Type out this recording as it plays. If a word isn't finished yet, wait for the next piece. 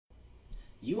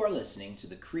You are listening to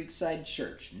the Creekside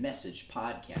Church Message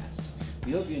Podcast.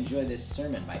 We hope you enjoy this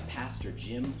sermon by Pastor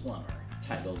Jim Plummer,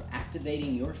 titled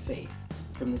Activating Your Faith,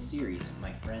 from the series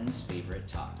My Friend's Favorite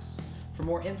Talks. For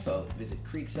more info, visit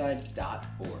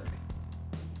creekside.org.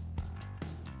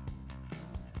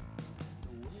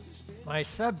 My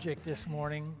subject this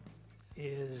morning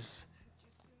is,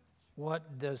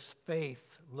 what does faith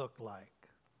look like?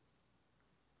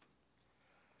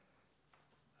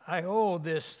 I owe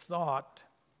this thought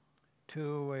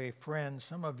to a friend.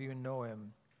 Some of you know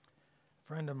him, a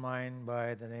friend of mine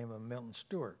by the name of Milton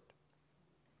Stewart.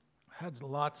 I had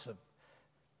lots of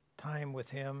time with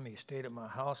him. He stayed at my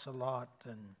house a lot,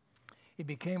 and he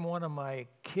became one of my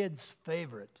kids'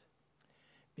 favorite,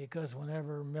 because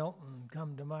whenever Milton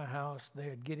come to my house,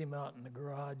 they'd get him out in the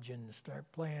garage and start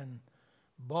playing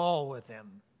ball with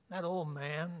him. That old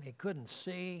man, he couldn't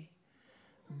see,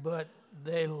 but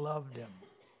they loved him.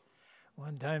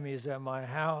 One time he was at my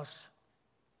house,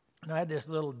 and I had this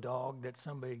little dog that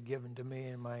somebody had given to me,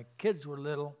 and my kids were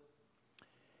little.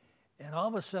 And all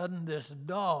of a sudden, this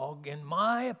dog, in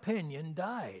my opinion,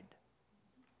 died.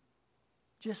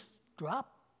 Just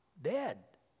dropped dead,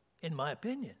 in my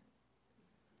opinion.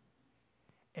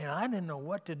 And I didn't know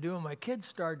what to do. My kids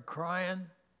started crying,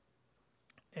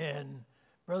 and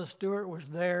Brother Stewart was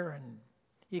there, and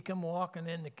he come walking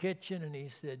in the kitchen, and he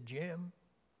said, "Jim,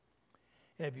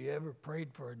 have you ever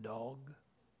prayed for a dog?"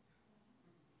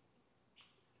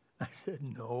 I said,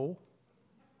 "No."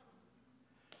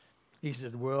 He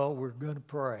said, "Well, we're going to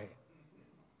pray."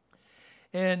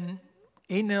 And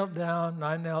he knelt down, and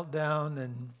I knelt down,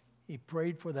 and he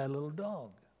prayed for that little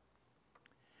dog.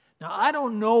 Now, I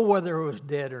don't know whether it was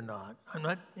dead or not.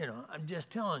 I'm just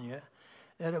telling you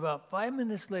that about 5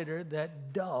 minutes later,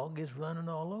 that dog is running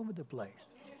all over the place.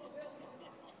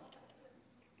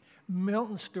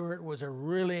 Milton Stewart was a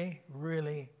really,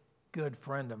 really good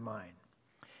friend of mine.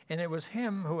 And it was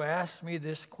him who asked me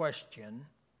this question: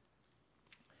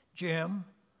 "Jim,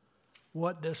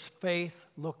 what does faith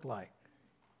look like?"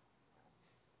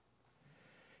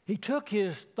 He took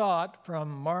his thought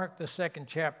from Mark, the 2nd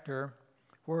chapter,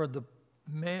 where the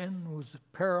man was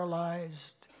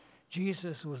paralyzed.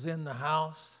 Jesus was in the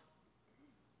house,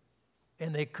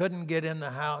 and they couldn't get in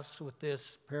the house with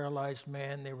this paralyzed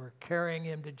man. They were carrying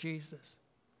him to Jesus.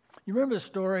 You remember the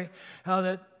story, how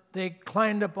that they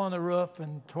climbed up on the roof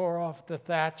and tore off the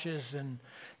thatches, and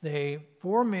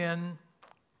 4 men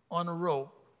on a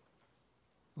rope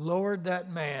lowered that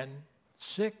man,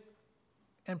 sick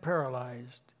and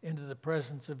paralyzed, into the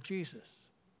presence of Jesus.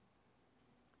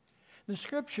 The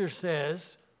scripture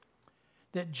says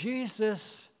that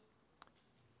Jesus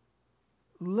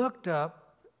looked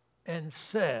up and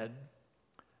said,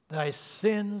 "Thy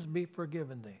sins be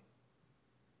forgiven thee."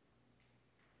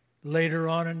 Later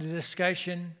on in the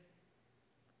discussion,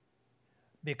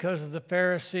 because of the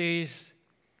Pharisees,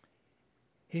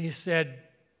 he said,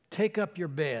 "Take up your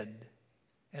bed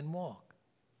and walk."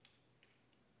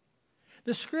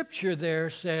 The scripture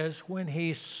there says, when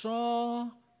he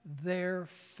saw their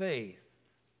faith.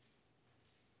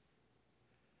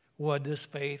 What does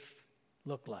faith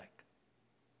look like?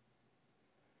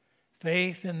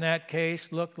 Faith in that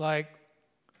case looked like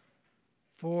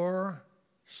 4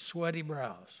 sweaty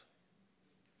brows,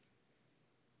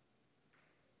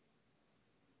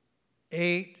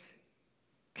 8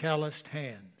 calloused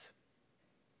hands,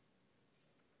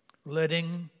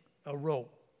 letting a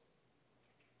rope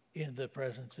in the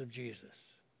presence of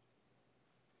Jesus.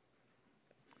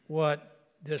 What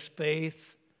does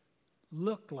faith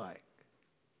look like?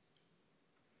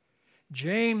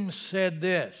 James said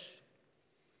this: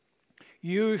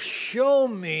 "You show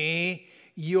me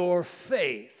your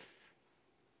faith.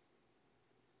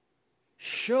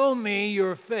 Show me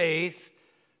your faith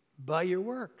by your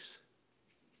works."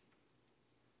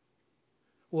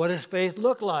 What does faith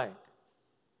look like?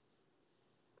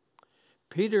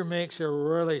 Peter makes a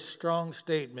really strong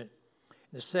statement.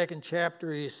 In the 2nd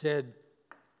chapter, he said,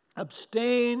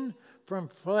 "Abstain from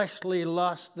fleshly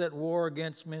lusts that war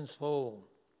against men's soul."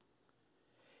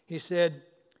 He said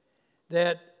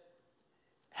that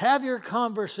have your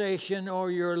conversation or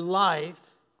your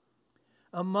life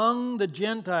among the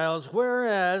Gentiles,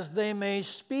 whereas they may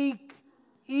speak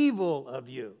evil of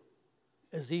you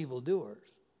as evildoers.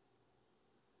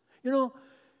 You know,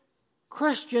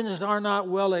 Christians are not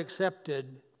well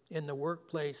accepted in the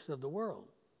workplace of the world.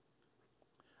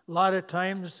 A lot of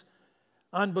times,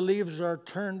 unbelievers are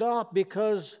turned off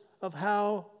because of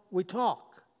how we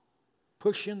talk,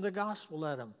 pushing the gospel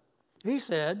at them. He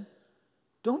said,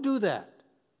 don't do that.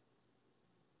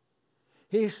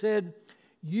 He said,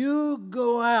 You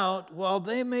go out while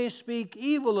they may speak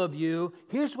evil of you.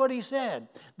 Here's what he said.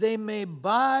 They may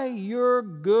buy your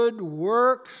good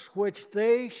works, which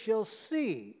they shall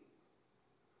see.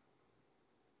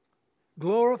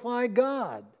 Glorify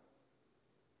God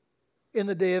in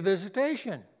the day of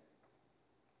visitation.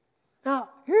 Now,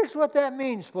 here's what that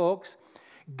means, folks.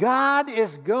 God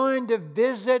is going to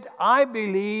visit, I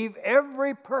believe,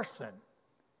 every person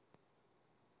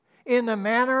in the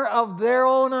manner of their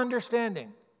own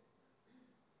understanding.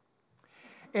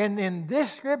 And in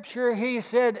this scripture, he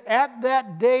said, at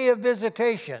that day of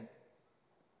visitation,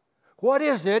 what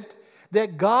is it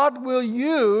that God will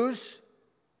use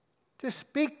to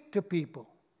speak to people?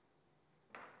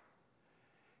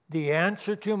 The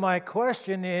answer to my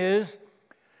question is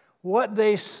what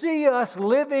they see us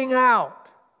living out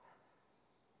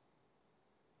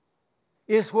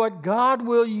is what God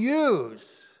will use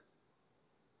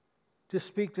to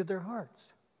speak to their hearts.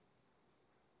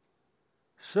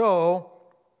 So,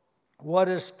 what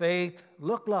does faith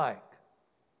look like?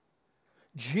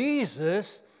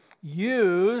 Jesus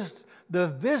used the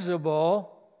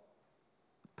visible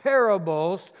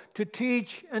parables to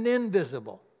teach an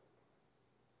invisible.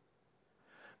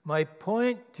 My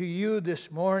point to you this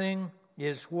morning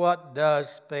is, what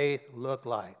does faith look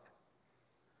like?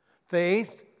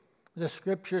 Faith, the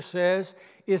Scripture says,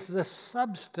 is the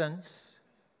substance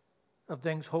of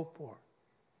things hoped for.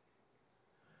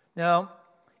 Now,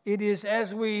 it is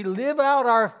as we live out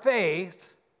our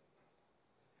faith,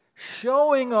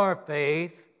 showing our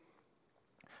faith,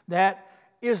 that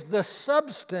is the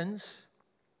substance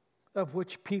of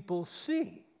which people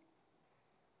see.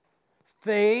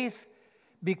 Faith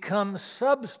becomes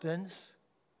substance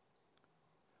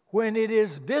when it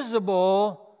is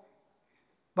visible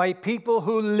by people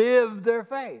who live their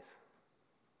faith.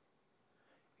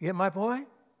 You get my point?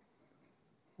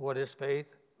 What does faith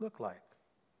look like?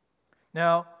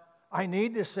 Now, I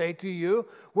need to say to you,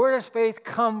 where does faith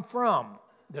come from?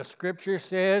 The Scripture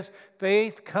says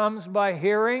faith comes by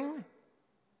hearing,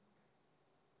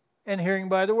 and hearing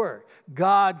by the Word.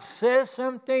 God says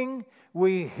something,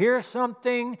 we hear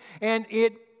something, and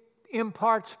it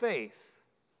imparts faith.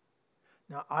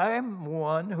 Now, I am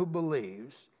one who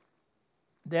believes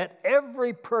that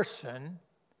every person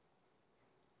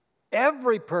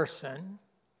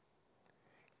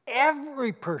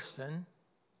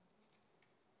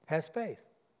has faith.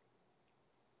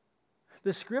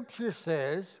 The Scripture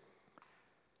says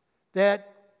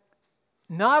that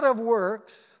not of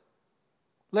works,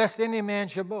 lest any man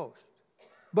should boast,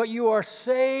 but you are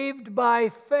saved by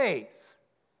faith,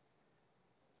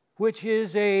 which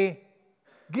is a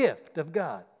gift of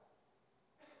God.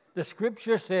 The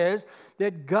Scripture says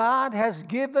that God has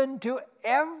given to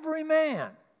every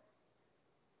man.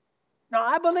 Now,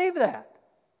 I believe that.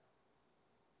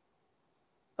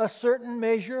 A certain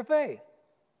measure of faith.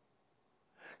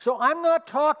 So I'm not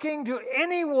talking to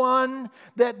anyone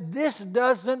that this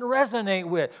doesn't resonate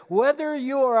with. Whether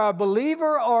you are a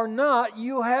believer or not,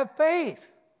 you have faith.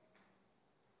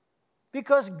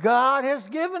 Because God has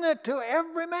given it to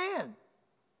every man.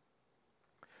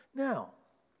 Now,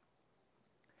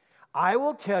 I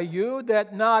will tell you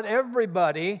that not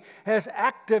everybody has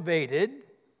activated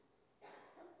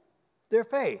their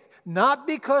faith. Not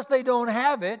because they don't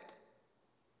have it,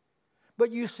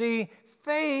 but you see,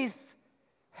 faith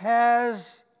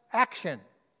has action.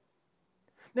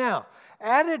 Now,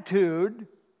 attitude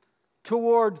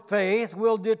toward faith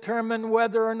will determine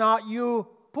whether or not you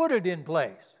put it in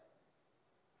place.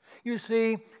 You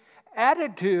see,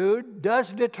 attitude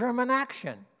does determine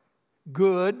action,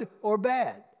 good or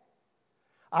bad.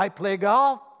 I play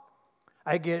golf,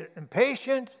 I get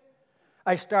impatient,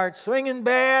 I start swinging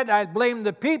bad, I blame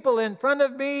the people in front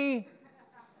of me,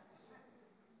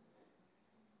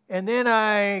 and then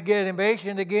I get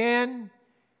impatient again,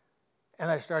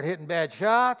 and I start hitting bad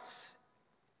shots.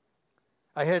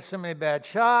 I hit so many bad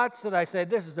shots that I say,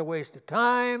 this is a waste of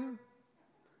time,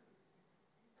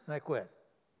 and I quit.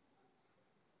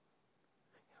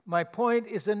 My point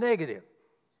is a negative,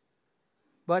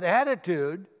 but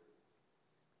attitude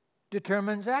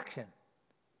determines action.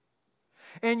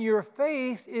 And your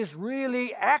faith is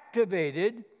really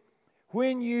activated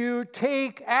when you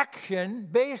take action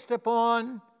based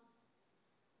upon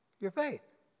your faith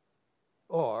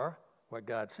or what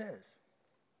God says.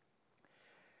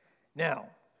 Now,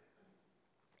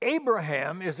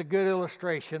 Abraham is a good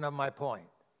illustration of my point.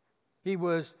 He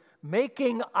was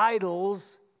making idols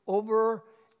over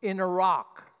in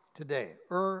Iraq today,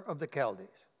 Ur of the Chaldees.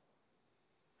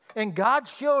 And God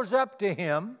shows up to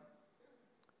him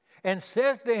and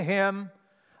says to him,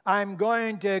 I'm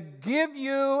going to give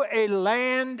you a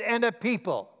land and a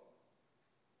people.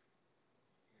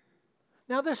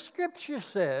 Now, the Scripture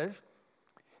says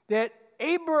that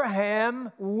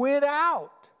Abraham went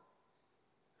out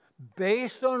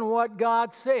based on what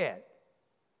God said.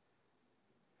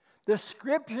 The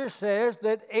Scripture says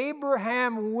that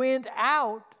Abraham went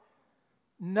out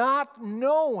not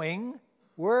knowing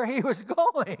where he was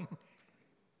going.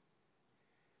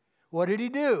 What did he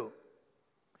do?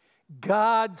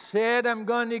 God said, I'm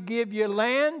going to give you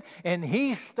land, and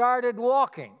he started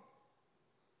walking.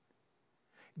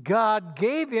 God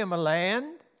gave him a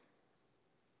land,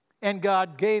 and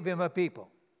God gave him a people.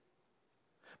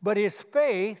 But his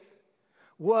faith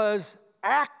was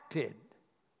acted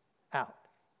out.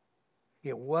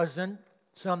 It wasn't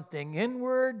something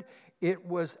inward, it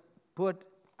was put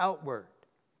outward.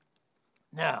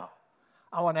 Now,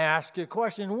 I want to ask you a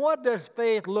question. What does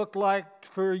faith look like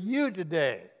for you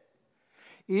today?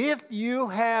 If you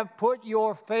have put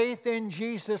your faith in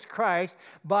Jesus Christ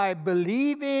by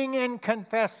believing and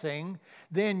confessing,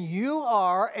 then you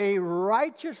are a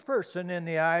righteous person in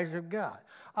the eyes of God.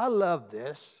 I love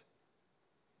this.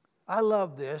 I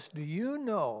love this. Do you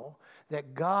know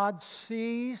that God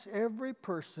sees every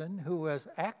person who has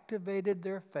activated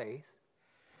their faith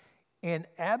in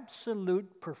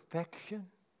absolute perfection?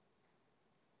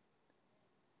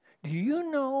 Do you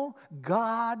know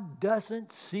God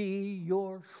doesn't see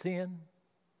your sin?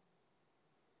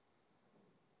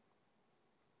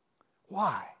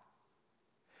 Why?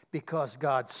 Because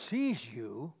God sees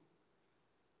you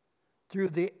through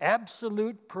the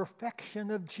absolute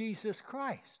perfection of Jesus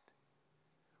Christ.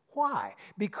 Why?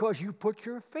 Because you put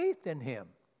your faith in him.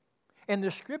 And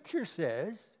the Scripture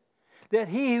says that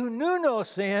he who knew no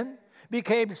sin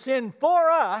became sin for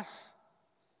us,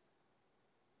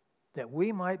 that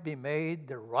we might be made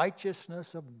the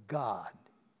righteousness of God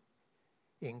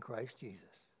in Christ Jesus.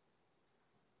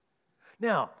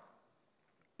 Now,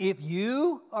 if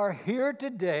you are here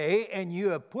today and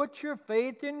you have put your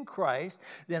faith in Christ,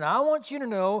 then I want you to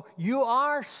know you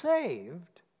are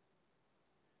saved.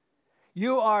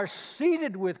 You are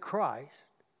seated with Christ.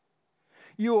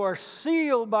 You are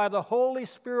sealed by the Holy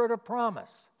Spirit of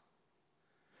promise.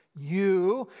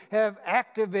 You have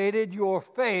activated your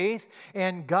faith,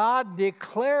 and God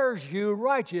declares you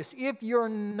righteous. If you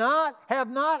have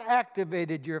not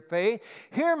activated your faith,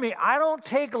 hear me, I don't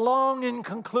take long in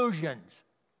conclusions.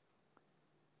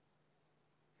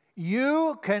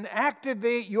 You can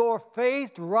activate your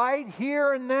faith right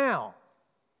here and now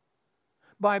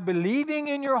by believing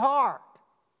in your heart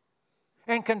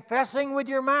and confessing with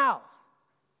your mouth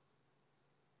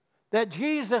that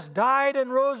Jesus died and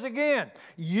rose again.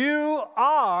 You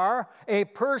are a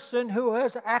person who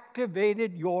has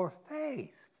activated your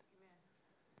faith.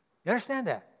 You understand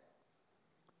that?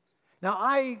 Now,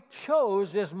 I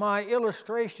chose as my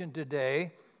illustration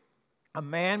today a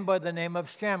man by the name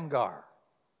of Shamgar.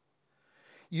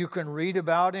 You can read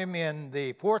about him in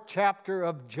the 4th chapter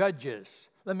of Judges.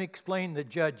 Let me explain the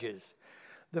Judges.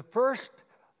 The first,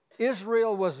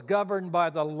 Israel was governed by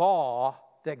the law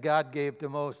that God gave to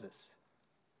Moses.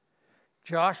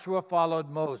 Joshua followed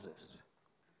Moses.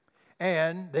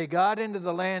 And they got into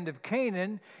the land of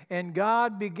Canaan, and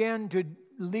God began to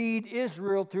lead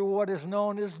Israel through what is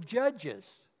known as Judges.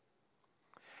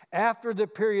 After the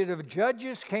period of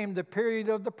Judges came the period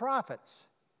of the prophets.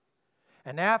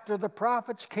 And after the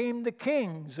prophets came the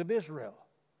kings of Israel.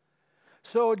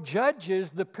 So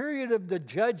Judges, the period of the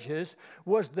Judges,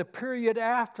 was the period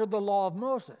after the law of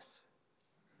Moses.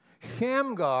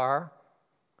 Shamgar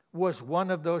was one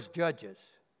of those judges.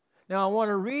 Now I want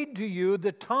to read to you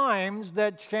the times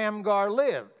that Shamgar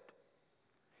lived.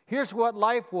 Here's what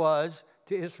life was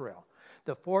to Israel.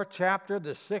 The 4th chapter,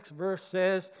 the 6th verse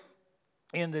says,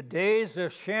 in the days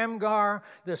of Shamgar,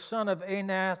 the son of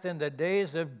Anath, in the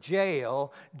days of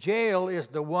Jael. Jael is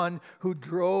the one who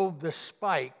drove the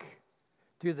spike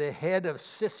through the head of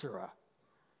Sisera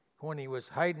when he was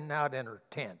hiding out in her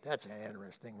tent. That's an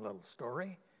interesting little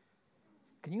story.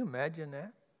 Can you imagine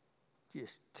that?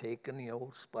 Just taking the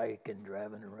old spike and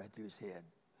driving it right through his head.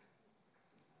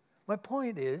 My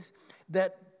point is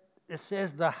that it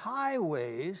says the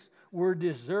highways were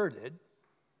deserted.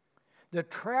 The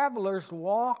travelers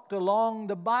walked along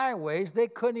the byways. They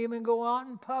couldn't even go out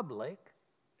in public.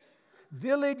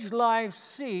 Village life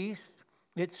ceased.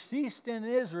 It ceased in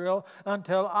Israel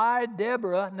until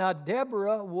Deborah. Now,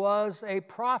 Deborah was a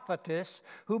prophetess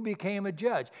who became a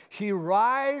judge. She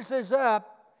rises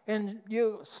up, and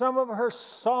some of her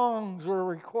songs were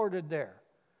recorded there.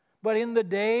 But in the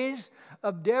days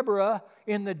of Deborah,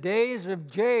 in the days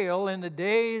of Jael, in the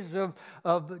days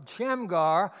of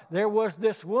Shamgar, there was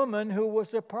this woman who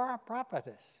was a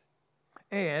prophetess.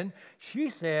 And she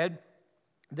said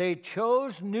they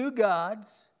chose new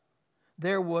gods.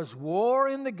 there was war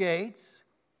in the gates.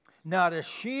 Not a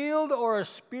shield or a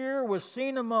spear was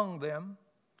seen among them.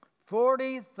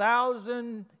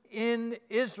 40,000 in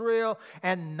Israel,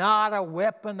 and not a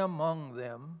weapon among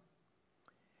them.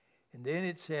 And then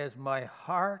it says, my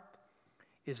heart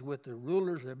is with the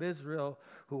rulers of Israel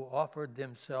who offered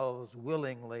themselves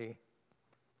willingly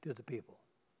to the people.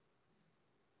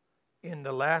 In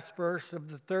the last verse of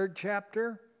the 3rd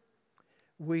chapter,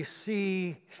 we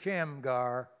see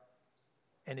Shamgar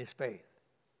and his faith.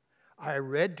 I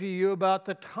read to you about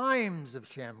the times of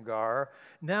Shamgar.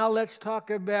 Now let's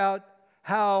talk about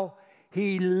how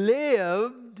he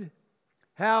lived,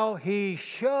 how he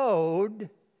showed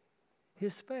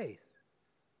his faith.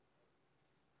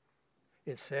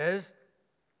 It says,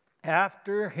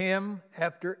 after him,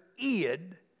 after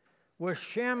Ehud, was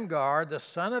Shamgar, the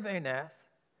son of Anath.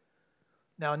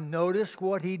 Now notice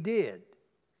what he did.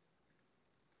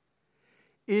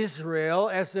 Israel,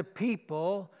 as a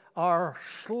people, are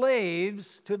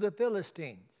slaves to the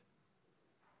Philistines.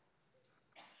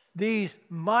 These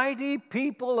mighty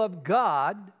people of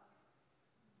God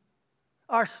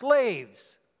are slaves.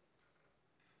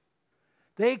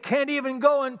 They can't even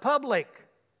go in public.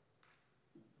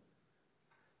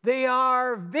 They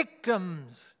are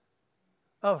victims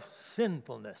of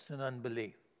sinfulness and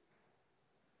unbelief.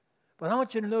 But I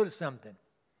want you to notice something.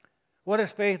 What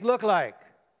does faith look like?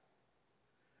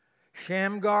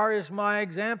 Shamgar is my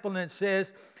example, and it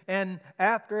says, and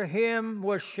after him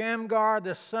was Shamgar,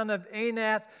 the son of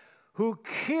Anath, who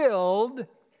killed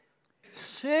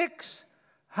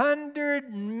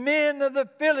 600 men of the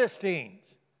Philistines.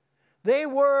 They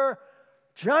were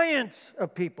giants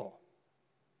of people.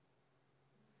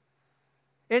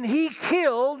 And he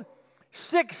killed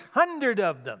 600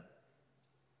 of them.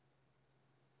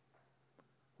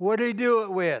 What did he do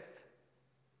it with?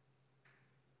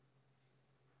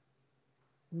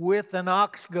 With an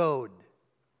ox goad.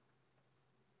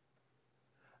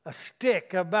 A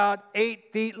stick about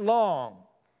 8 feet long,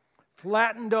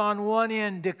 flattened on one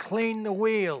end to clean the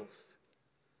wheels,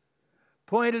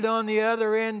 pointed on the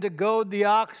other end to goad the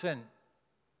oxen.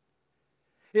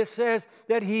 It says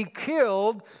that he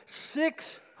killed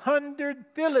 600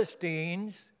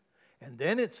 Philistines, and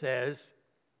then it says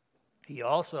he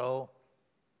also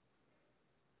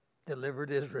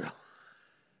delivered Israel.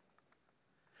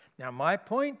 Now, my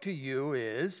point to you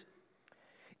is,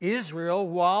 Israel,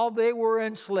 while they were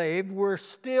enslaved, were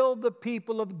still the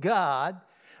people of God,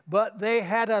 but they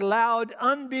had allowed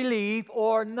unbelief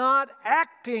or not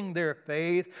acting their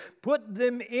faith, put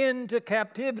them into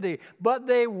captivity. But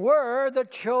they were the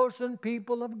chosen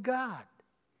people of God.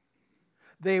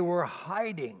 They were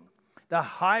hiding. The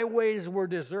highways were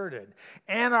deserted.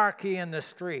 Anarchy in the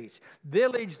streets.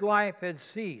 Village life had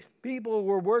ceased. People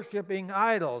were worshiping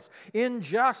idols.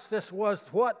 Injustice was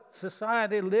what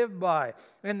society lived by.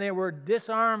 And they were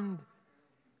disarmed.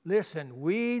 Listen,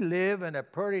 we live in a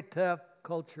pretty tough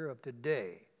culture of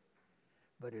today,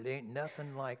 but it ain't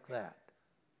nothing like that.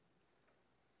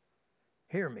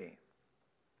 Hear me.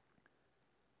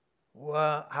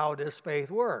 Well, how does faith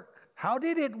work? How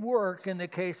did it work in the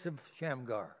case of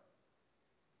Shamgar?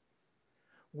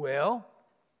 Well,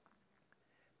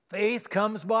 faith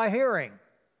comes by hearing.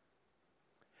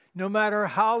 No matter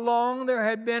how long there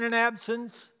had been an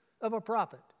absence of a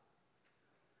prophet.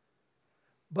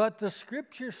 But the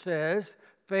scripture says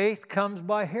faith comes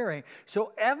by hearing.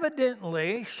 So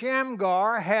evidently,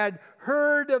 Shamgar had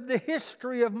heard of the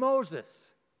history of Moses.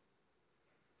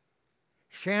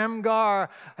 Shamgar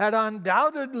had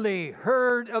undoubtedly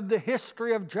heard of the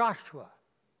history of Joshua.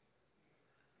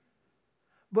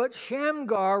 But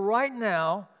Shamgar right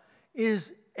now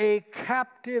is a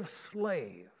captive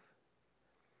slave.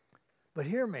 But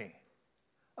hear me,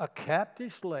 a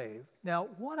captive slave. Now,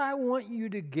 what I want you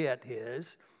to get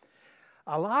is,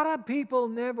 a lot of people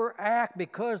never act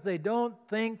because they don't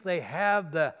think they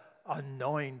have the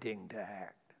anointing to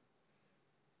act.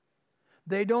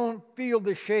 They don't feel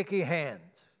the shaky hands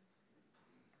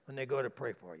when they go to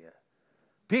pray for you.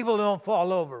 People don't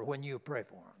fall over when you pray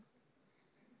for them.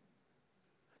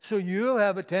 So you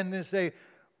have a tendency to say,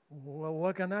 well,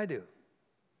 what can I do?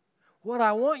 What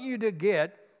I want you to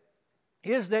get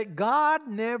is that God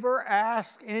never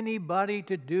asked anybody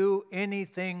to do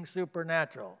anything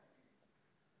supernatural.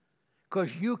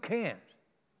 Because you can't.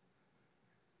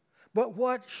 But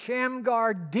what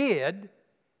Shamgar did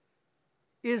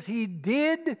is he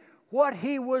did what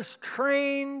he was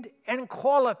trained and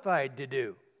qualified to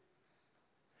do.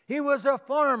 He was a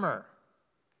farmer.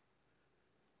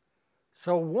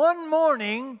 So one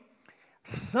morning,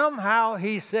 somehow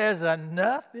he says,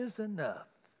 enough is enough.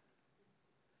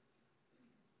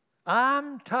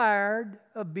 I'm tired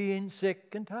of being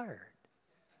sick and tired.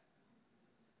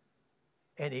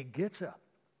 And he gets up,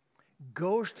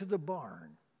 goes to the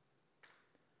barn,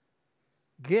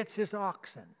 gets his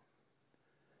oxen,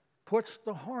 puts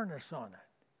the harness on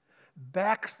it,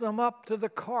 backs them up to the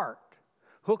cart,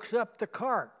 hooks up the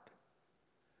cart,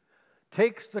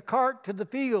 takes the cart to the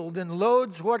field and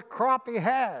loads what crop he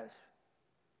has.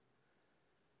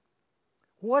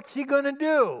 What's he going to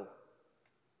do?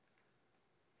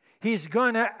 He's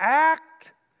going to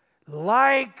act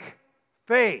like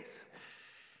faith.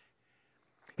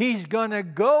 He's going to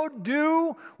go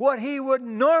do what he would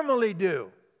normally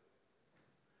do.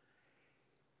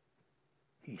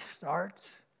 He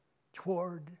starts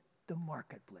toward the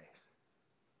marketplace.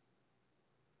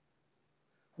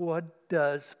 What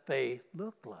does faith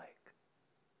look like?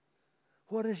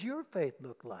 What does your faith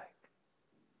look like?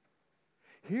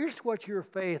 Here's what your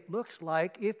faith looks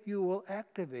like if you will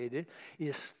activate it,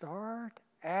 is start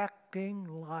acting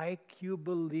like you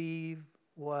believe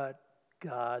what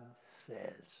God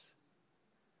says.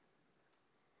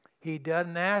 He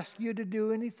doesn't ask you to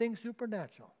do anything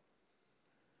supernatural.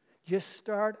 Just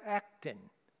start acting.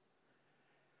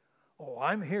 Oh,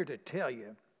 I'm here to tell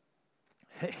you,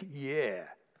 yeah,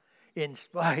 in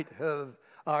spite of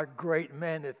our great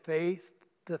man of faith,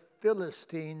 the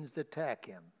Philistines attack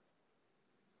him.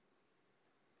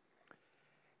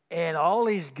 And all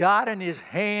he's got in his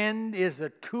hand is a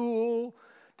tool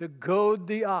to goad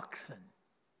the oxen.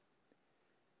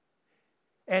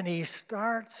 And he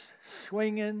starts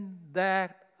swinging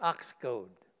that ox goad.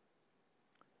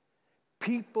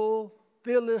 People,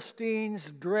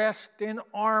 Philistines dressed in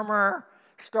armor,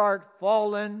 start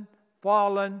falling.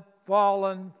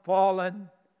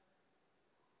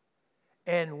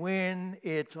 And when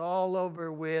it's all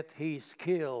over with, he's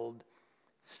killed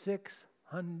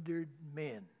 600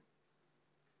 men.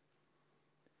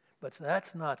 But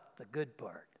that's not the good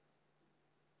part.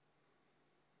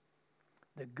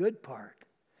 The good part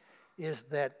is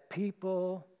that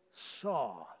people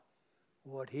saw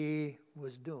what he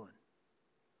was doing.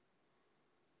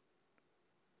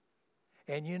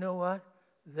 And you know what?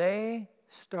 They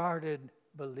started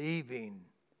believing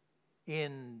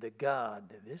in the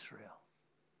God of Israel.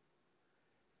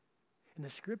 And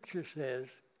the scripture says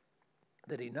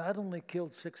that he not only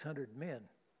killed 600 men,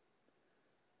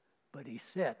 but he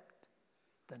set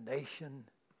the nation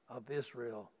of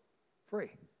Israel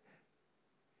free.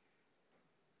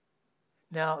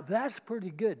 Now, that's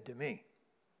pretty good to me.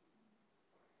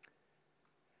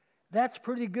 That's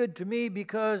pretty good to me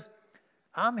because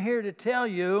I'm here to tell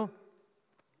you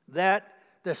that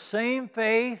the same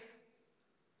faith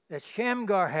that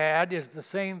Shamgar had is the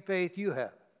same faith you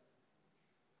have.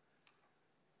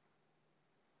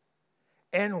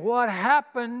 And what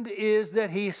happened is that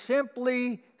he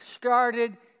simply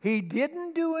started, he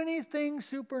didn't do anything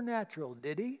supernatural,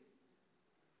 did he?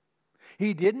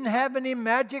 He didn't have any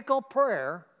magical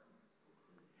prayer.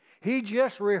 He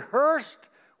just rehearsed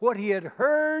what he had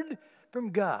heard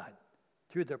from God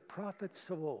through the prophets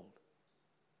of old.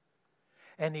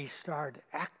 And he started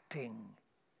acting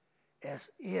as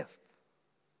if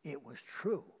it was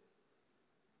true.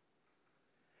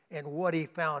 And what he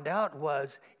found out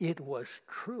was it was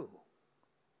true.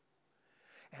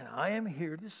 And I am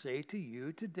here to say to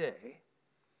you today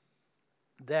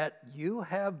that you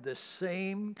have the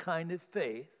same kind of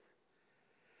faith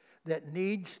that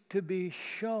needs to be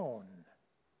shown.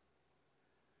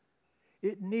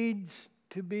 It needs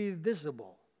to be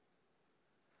visible.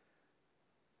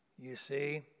 You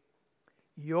see,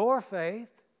 your faith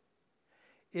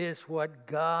is what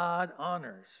God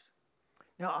honors.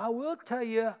 Now, I will tell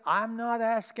you, I'm not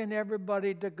asking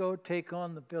everybody to go take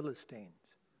on the Philistines.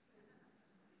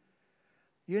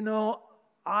 You know,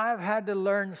 I've had to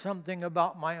learn something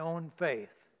about my own faith.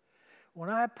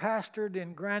 When I pastored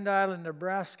in Grand Island,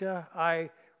 Nebraska, I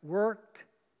worked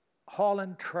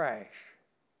hauling trash.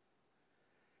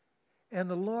 And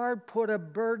the Lord put a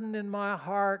burden in my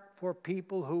heart for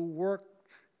people who worked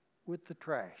with the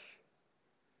trash.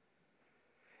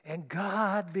 And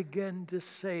God began to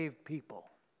save people.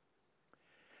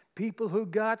 People who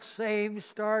got saved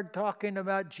started talking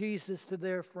about Jesus to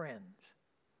their friends.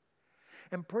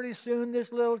 And pretty soon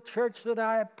this little church that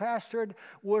I pastored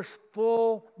was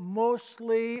full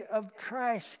mostly of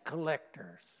trash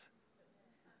collectors.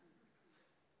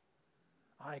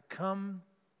 I come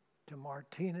to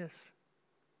Martinez.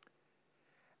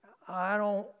 I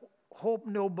don't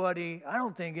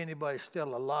think anybody's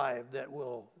still alive that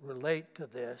will relate to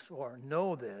this or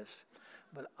know this.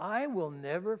 But I will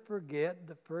never forget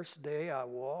the first day I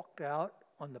walked out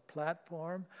on the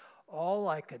platform. All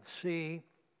I could see,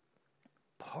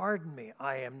 pardon me,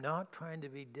 I am not trying to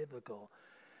be difficult,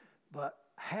 but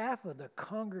half of the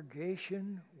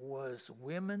congregation was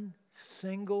women,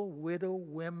 single widow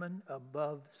women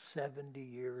above 70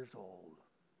 years old.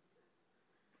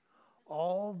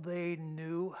 All they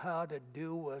knew how to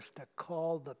do was to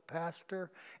call the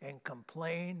pastor and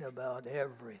complain about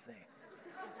everything.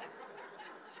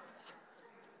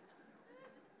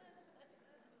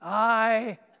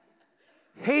 I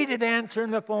hated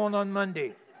answering the phone on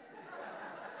Monday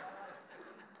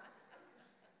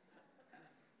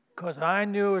because I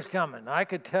knew it was coming. I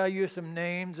could tell you some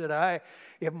names that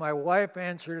if my wife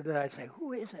answered it, I'd say,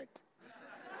 who is it?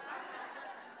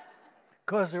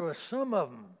 Because there were some of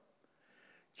them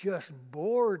just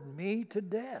bored me to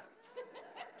death.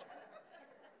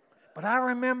 But I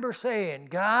remember saying,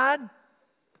 God,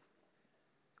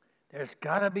 there's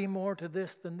got to be more to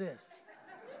this than this.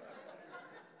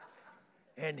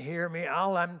 And hear me,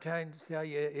 all I'm trying to tell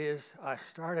you is I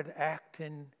started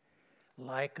acting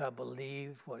like I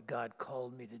believed what God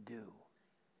called me to do.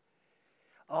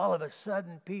 All of a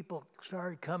sudden, people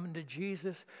started coming to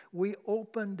Jesus. We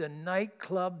opened a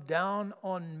nightclub down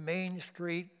on Main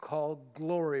Street called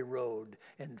Glory Road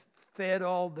and fed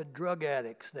all the drug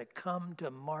addicts that come to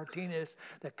Martinez,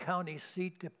 the county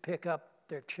seat, to pick up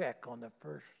their check on the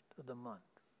first of the month.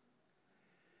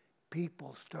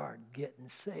 People started getting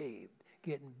saved,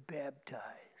 getting baptized.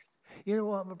 You know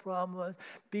what my problem was?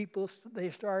 People, they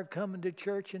started coming to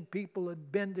church, and people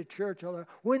had been to church all the time.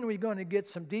 When are we going to get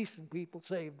some decent people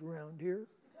saved around here?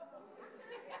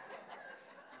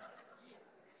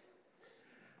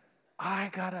 I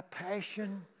got a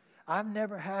passion. I've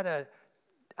never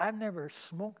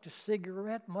smoked a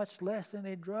cigarette, much less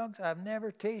any drugs. I've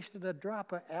never tasted a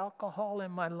drop of alcohol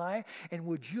in my life. And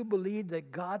would you believe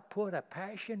that God put a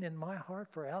passion in my heart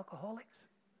for alcoholics?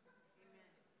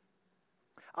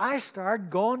 I started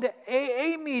going to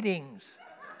AA meetings.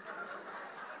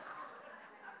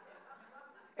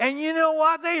 And you know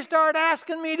what? They started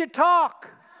asking me to talk.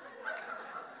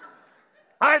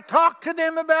 I talked to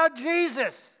them about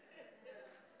Jesus.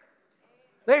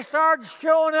 They started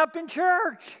showing up in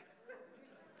church.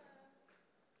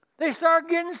 They started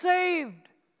getting saved.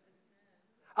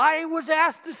 I was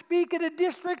asked to speak at a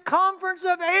district conference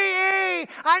of AA.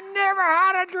 I never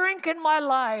had a drink in my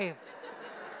life.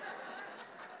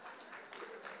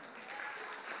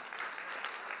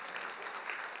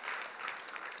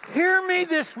 Hear me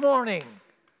this morning.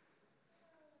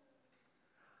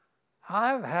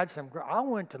 I've had I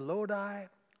went to Lodi.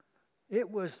 It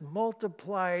was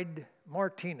multiplied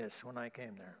Martinez when I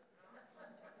came there.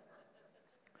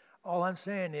 All I'm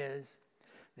saying is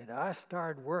that I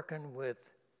started working with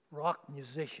rock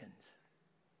musicians.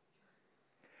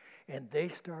 And they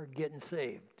started getting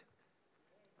saved.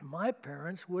 My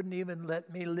parents wouldn't even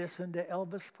let me listen to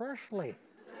Elvis Presley.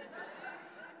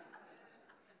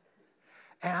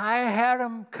 And I had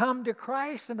them come to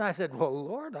Christ, and I said, well,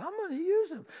 Lord, I'm going to use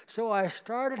them. So I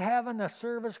started having a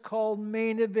service called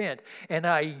Main Event, and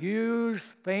I used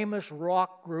famous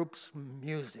rock groups'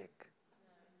 music.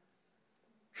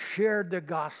 Shared the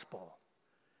gospel.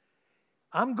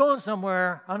 I'm going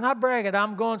somewhere. I'm not bragging.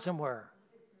 I'm going somewhere.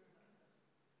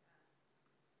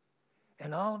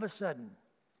 And all of a sudden,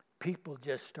 people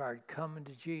just started coming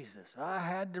to Jesus. I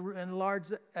had to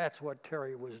enlarge. That's what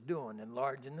Terry was doing,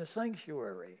 enlarging the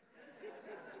sanctuary.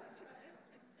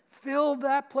 Filled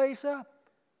that place up.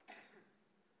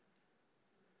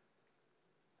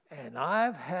 And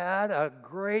I've had a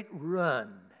great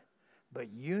run.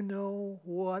 But you know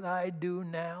what I do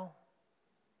now?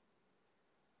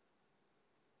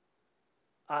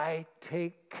 I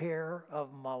take care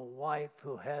of my wife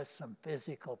who has some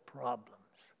physical problems.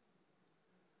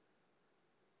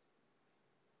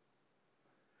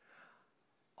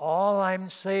 All I'm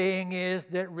saying is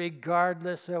that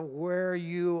regardless of where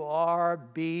you are,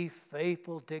 be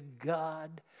faithful to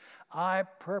God. I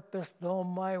purpose, though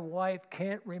my wife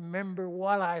can't remember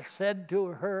what I said to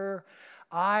her,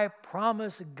 I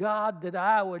promised God that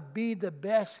I would be the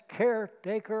best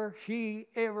caretaker she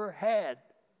ever had.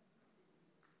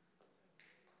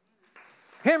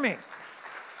 Hear me.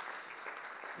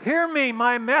 Hear me.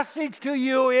 My message to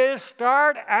you is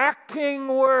start acting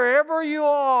wherever you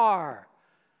are.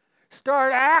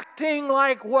 Start acting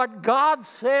like what God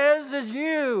says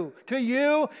to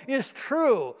you is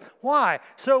true. Why?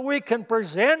 So we can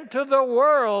present to the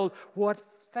world what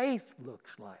faith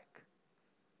looks like.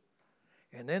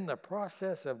 And in the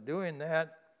process of doing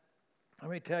that, let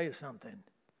me tell you something.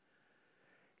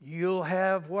 You'll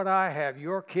have what I have.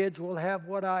 Your kids will have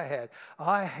what I had.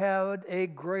 I had a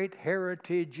great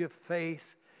heritage of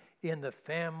faith in the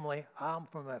family. I'm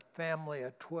from a family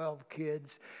of 12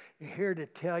 kids. Here to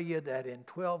tell you that in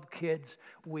 12 kids,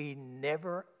 we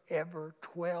never, ever,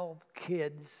 12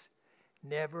 kids,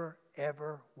 never,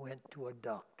 ever went to a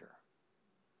doctor.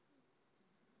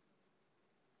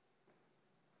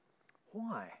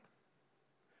 Why?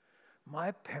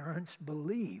 My parents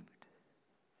believed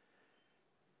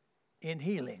in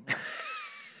healing.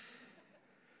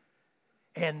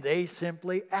 And they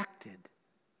simply acted.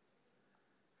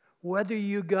 Whether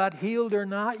you got healed or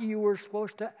not, you were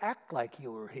supposed to act like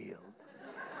you were healed.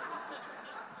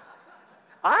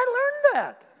 I learned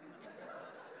that.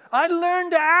 I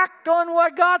learned to act on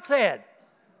what God said.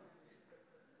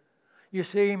 You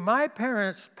see, my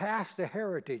parents passed a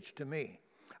heritage to me.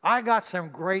 I got some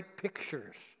great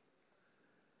pictures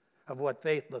of what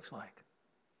faith looks like.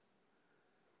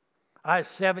 I was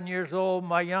 7 years old.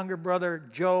 My younger brother,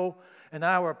 Joe, and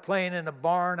I were playing in a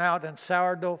barn out in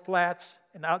Sourdough Flats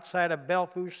and outside of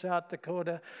Belfouche, South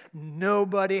Dakota.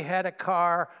 Nobody had a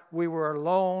car. We were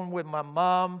alone with my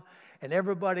mom, and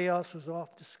everybody else was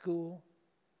off to school.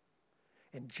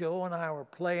 And Joe and I were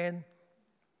playing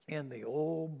in the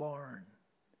old barn.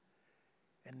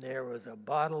 And there was a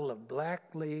bottle of Black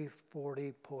Leaf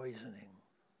 40 poisoning.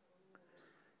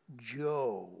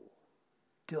 Joe,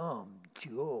 dumb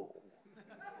Joe.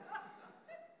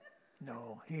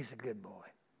 No, he's a good boy.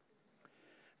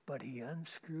 But he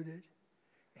unscrewed it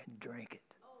and drank it.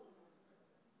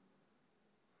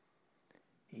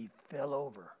 He fell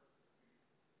over.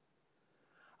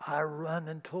 I run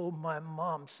and told my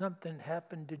mom something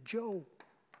happened to Joe.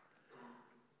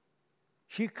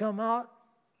 She come out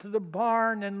to the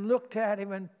barn and looked at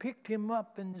him and picked him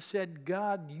up and said,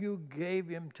 God, you gave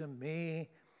him to me.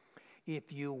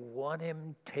 If you want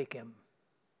him, take him.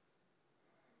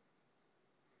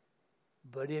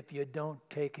 But if you don't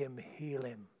take him, heal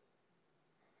him.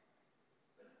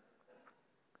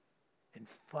 And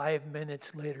 5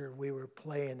 minutes later, we were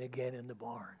playing again in the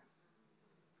barn.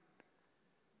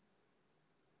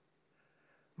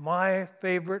 My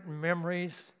favorite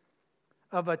memories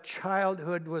of a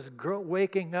childhood was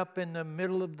waking up in the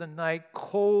middle of the night,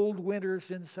 cold winters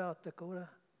in South Dakota,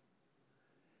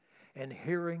 and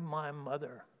hearing my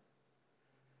mother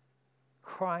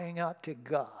crying out to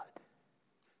God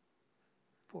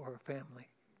for her family.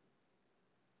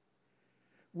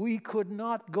 We could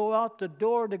not go out the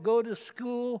door to go to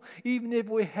school, even if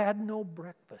we had no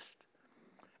breakfast,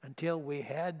 until we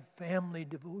had family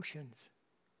devotions.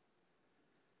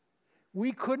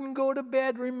 We couldn't go to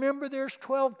bed. Remember, there's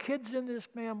 12 kids in this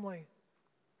family,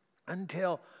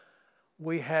 until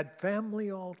we had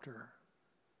family altar.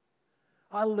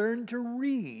 I learned to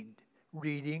read,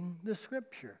 reading the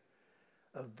scripture.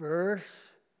 A verse,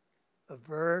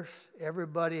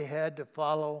 everybody had to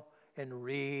follow and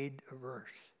read a verse.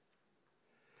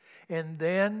 And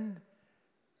then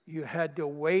you had to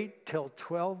wait till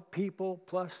 12 people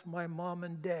plus my mom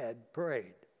and dad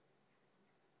prayed.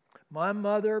 My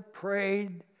mother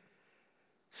prayed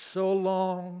so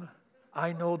long,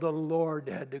 I know the Lord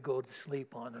had to go to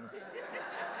sleep on her.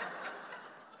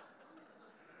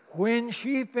 When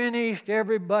she finished,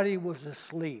 everybody was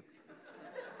asleep.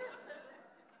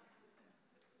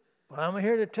 But I'm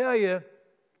here to tell you,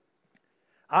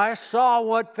 I saw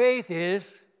what faith is.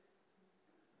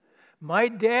 My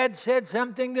dad said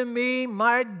something to me.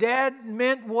 My dad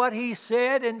meant what he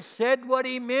said and said what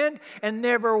he meant, and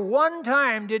never one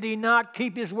time did he not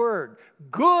keep his word,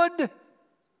 good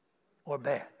or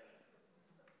bad.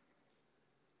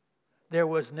 There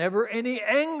was never any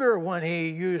anger when he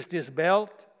used his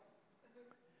belt,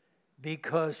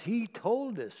 because he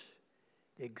told us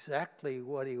exactly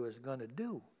what he was going to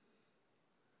do.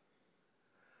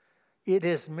 It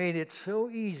has made it so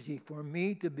easy for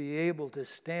me to be able to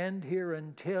stand here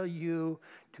and tell you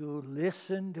to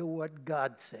listen to what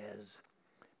God says,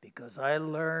 because I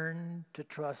learned to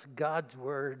trust God's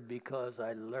word, because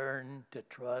I learned to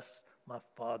trust my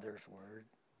Father's word.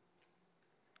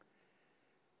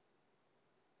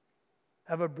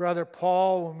 I have a brother,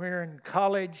 Paul, when we were in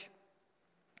college,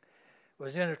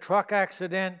 was in a truck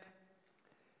accident,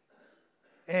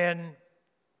 and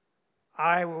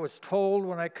I was told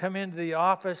when I come into the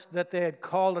office that they had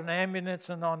called an ambulance,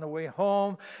 and on the way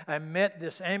home, I met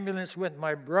this ambulance with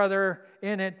my brother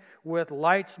in it with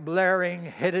lights blaring,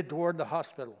 headed toward the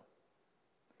hospital.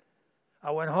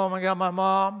 I went home and got my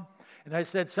mom, and I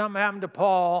said, something happened to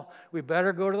Paul. We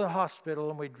better go to the hospital.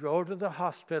 And we drove to the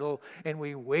hospital, and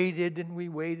we waited and we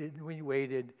waited and we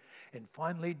waited. And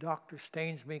finally, Dr.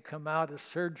 Stainsby come out of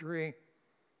surgery.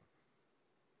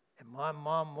 And my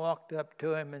mom walked up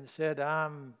to him and said,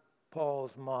 I'm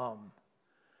Paul's mom.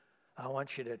 I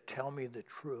want you to tell me the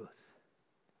truth.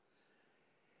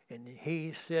 And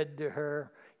he said to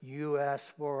her, "You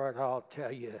asked for it, I'll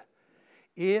tell you.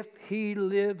 If he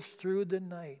lives through the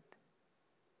night,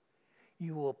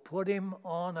 you will put him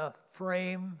on a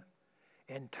frame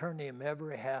and turn him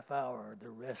every half hour the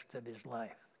rest of his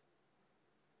life."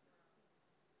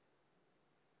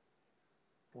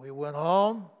 We went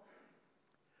home,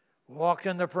 walked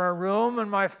in the front room, and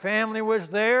my family was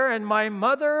there, and my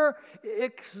mother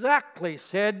exactly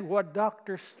said what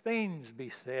Dr.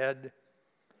 Stainsby said.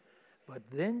 But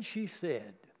then she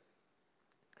said,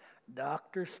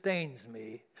 "Dr.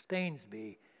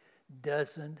 Stainsby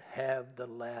doesn't have the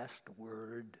last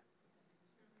word."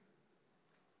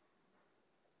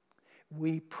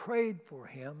 We prayed for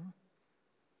him.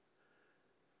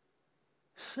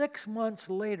 6 months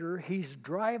later, he's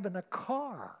driving a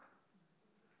car.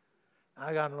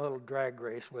 I got in a little drag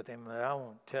race with him that I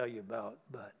won't tell you about,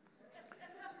 but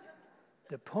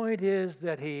the point is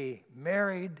that he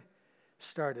married,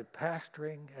 started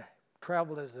pastoring,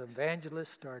 traveled as an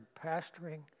evangelist, started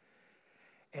pastoring,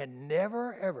 and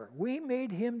never ever. We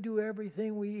made him do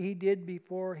everything he did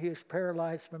before he was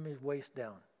paralyzed from his waist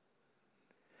down.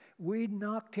 We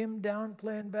knocked him down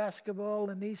playing basketball,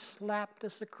 and he slapped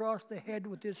us across the head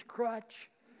with his crutch.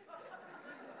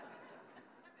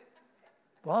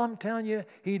 Well, I'm telling you,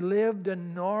 he lived a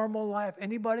normal life.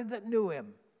 Anybody that knew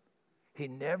him, he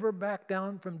never backed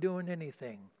down from doing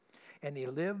anything. And he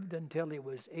lived until he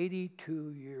was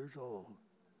 82 years old.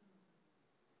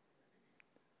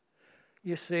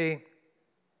 You see,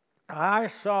 I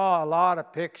saw a lot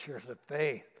of pictures of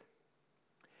faith.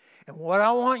 And what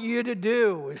I want you to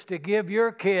do is to give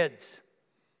your kids,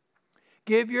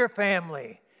 give your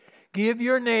family, give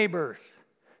your neighbors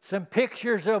some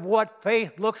pictures of what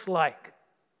faith looks like.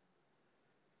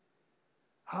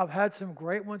 I've had some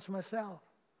great ones myself.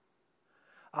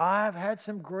 I've had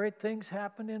some great things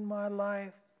happen in my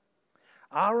life.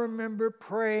 I remember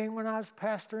praying when I was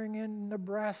pastoring in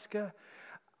Nebraska.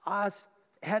 I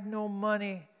had no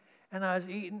money, and I was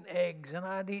eating eggs, and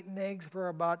I'd eaten eggs for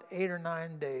about 8 or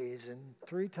 9 days, and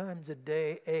 3 times a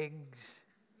day, eggs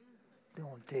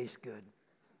don't taste good.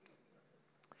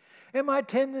 And my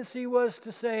tendency was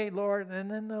to say, "Lord,"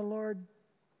 and then the Lord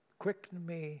quickened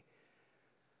me,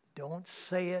 "Don't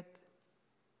say it.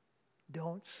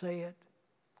 Don't say it."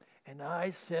 And I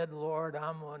said, "Lord,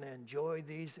 I'm going to enjoy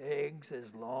these eggs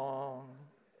as long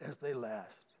as they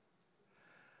last."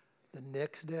 The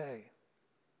next day,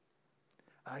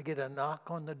 I get a knock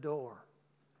on the door.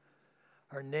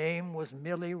 Her name was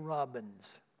Millie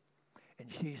Robbins.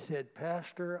 And she said,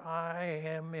 "Pastor, I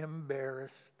am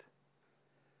embarrassed,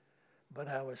 but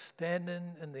I was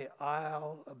standing in the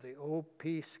aisle of the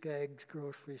O.P. Skaggs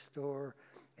grocery store,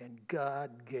 and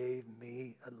God gave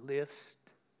me a list.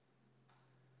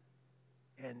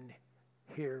 And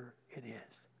here it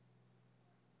is."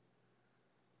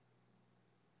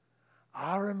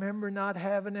 I remember not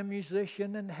having a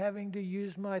musician and having to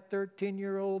use my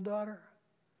 13-year-old daughter.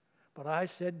 But I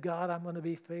said, "God, I'm going to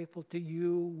be faithful to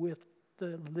you with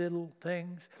the little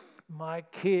things." My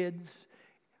kids,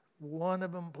 one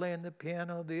of them playing the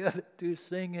piano, the other 2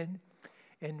 singing,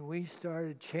 and we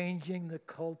started changing the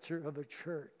culture of a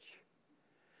church.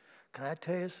 Can I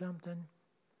tell you something?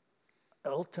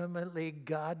 Ultimately,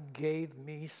 God gave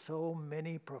me so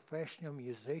many professional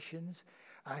musicians,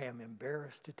 I am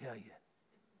embarrassed to tell you.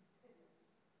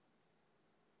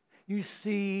 You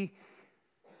see,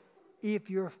 if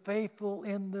you're faithful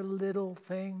in the little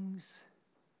things,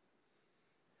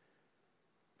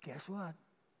 guess what?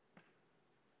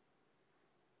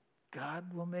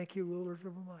 God will make you rulers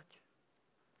over much.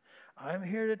 I'm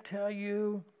here to tell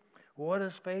you, what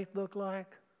does faith look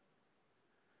like?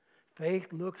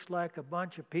 Faith looks like a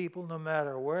bunch of people, no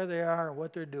matter where they are and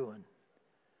what they're doing,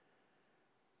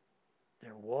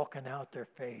 they're walking out their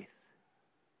faith.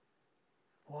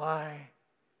 Why?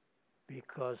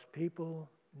 Because people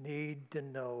need to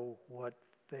know what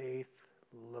faith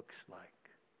looks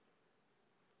like.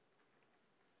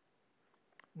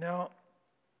 Now,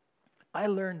 I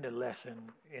learned a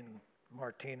lesson in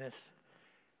Martinez.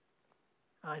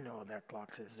 I know that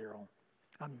clock says 0.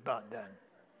 I'm about done.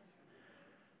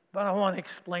 But I want to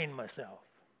explain myself.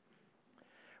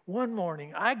 One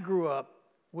morning, I grew up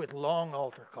with long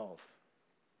altar calls.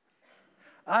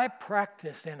 I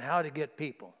practiced in how to get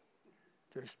people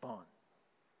to respond.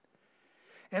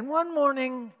 And one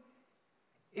morning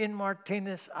in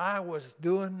Martinez, I was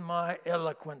doing my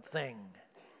eloquent thing.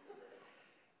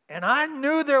 And I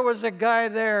knew there was a guy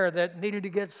there that needed to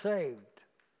get saved.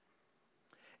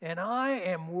 And I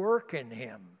am working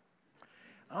him.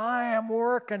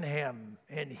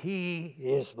 And he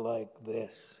is like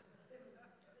this.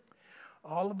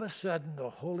 all of a sudden the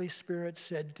Holy Spirit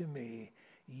said to me,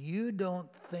 "You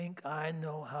don't think I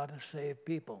know how to save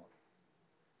people."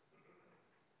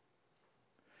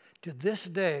 To this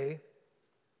day,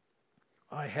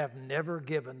 I have never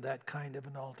given that kind of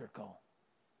an altar call.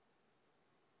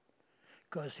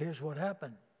 Because here's what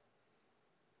happened.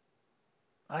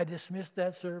 I dismissed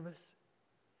that service.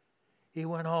 He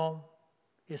went home.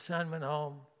 His son went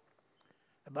home.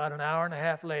 About an hour and a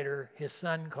half later, his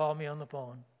son called me on the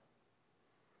phone.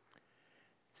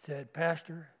 Said,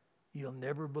 "Pastor, you'll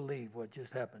never believe what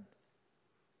just happened."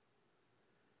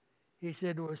 He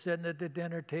said, "We're sitting at the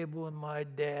dinner table and my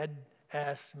dad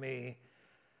asked me,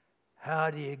 'How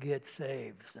do you get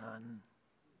saved, son?'"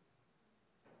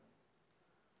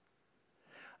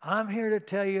 I'm here to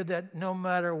tell you that no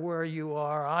matter where you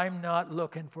are, I'm not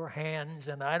looking for hands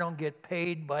and I don't get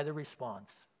paid by the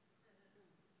response.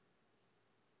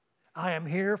 I am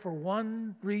here for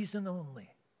one reason only.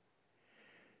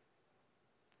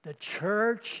 The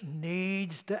church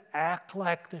needs to act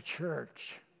like the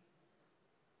church.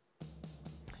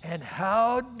 And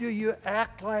how do you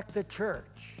act like the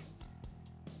church?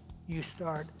 You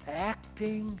start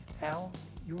acting out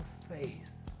your faith.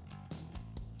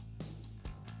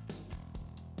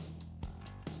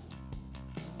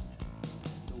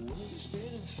 The world is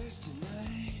spinning fast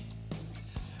tonight.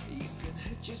 You can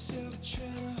hurt yourself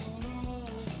trying to hold on.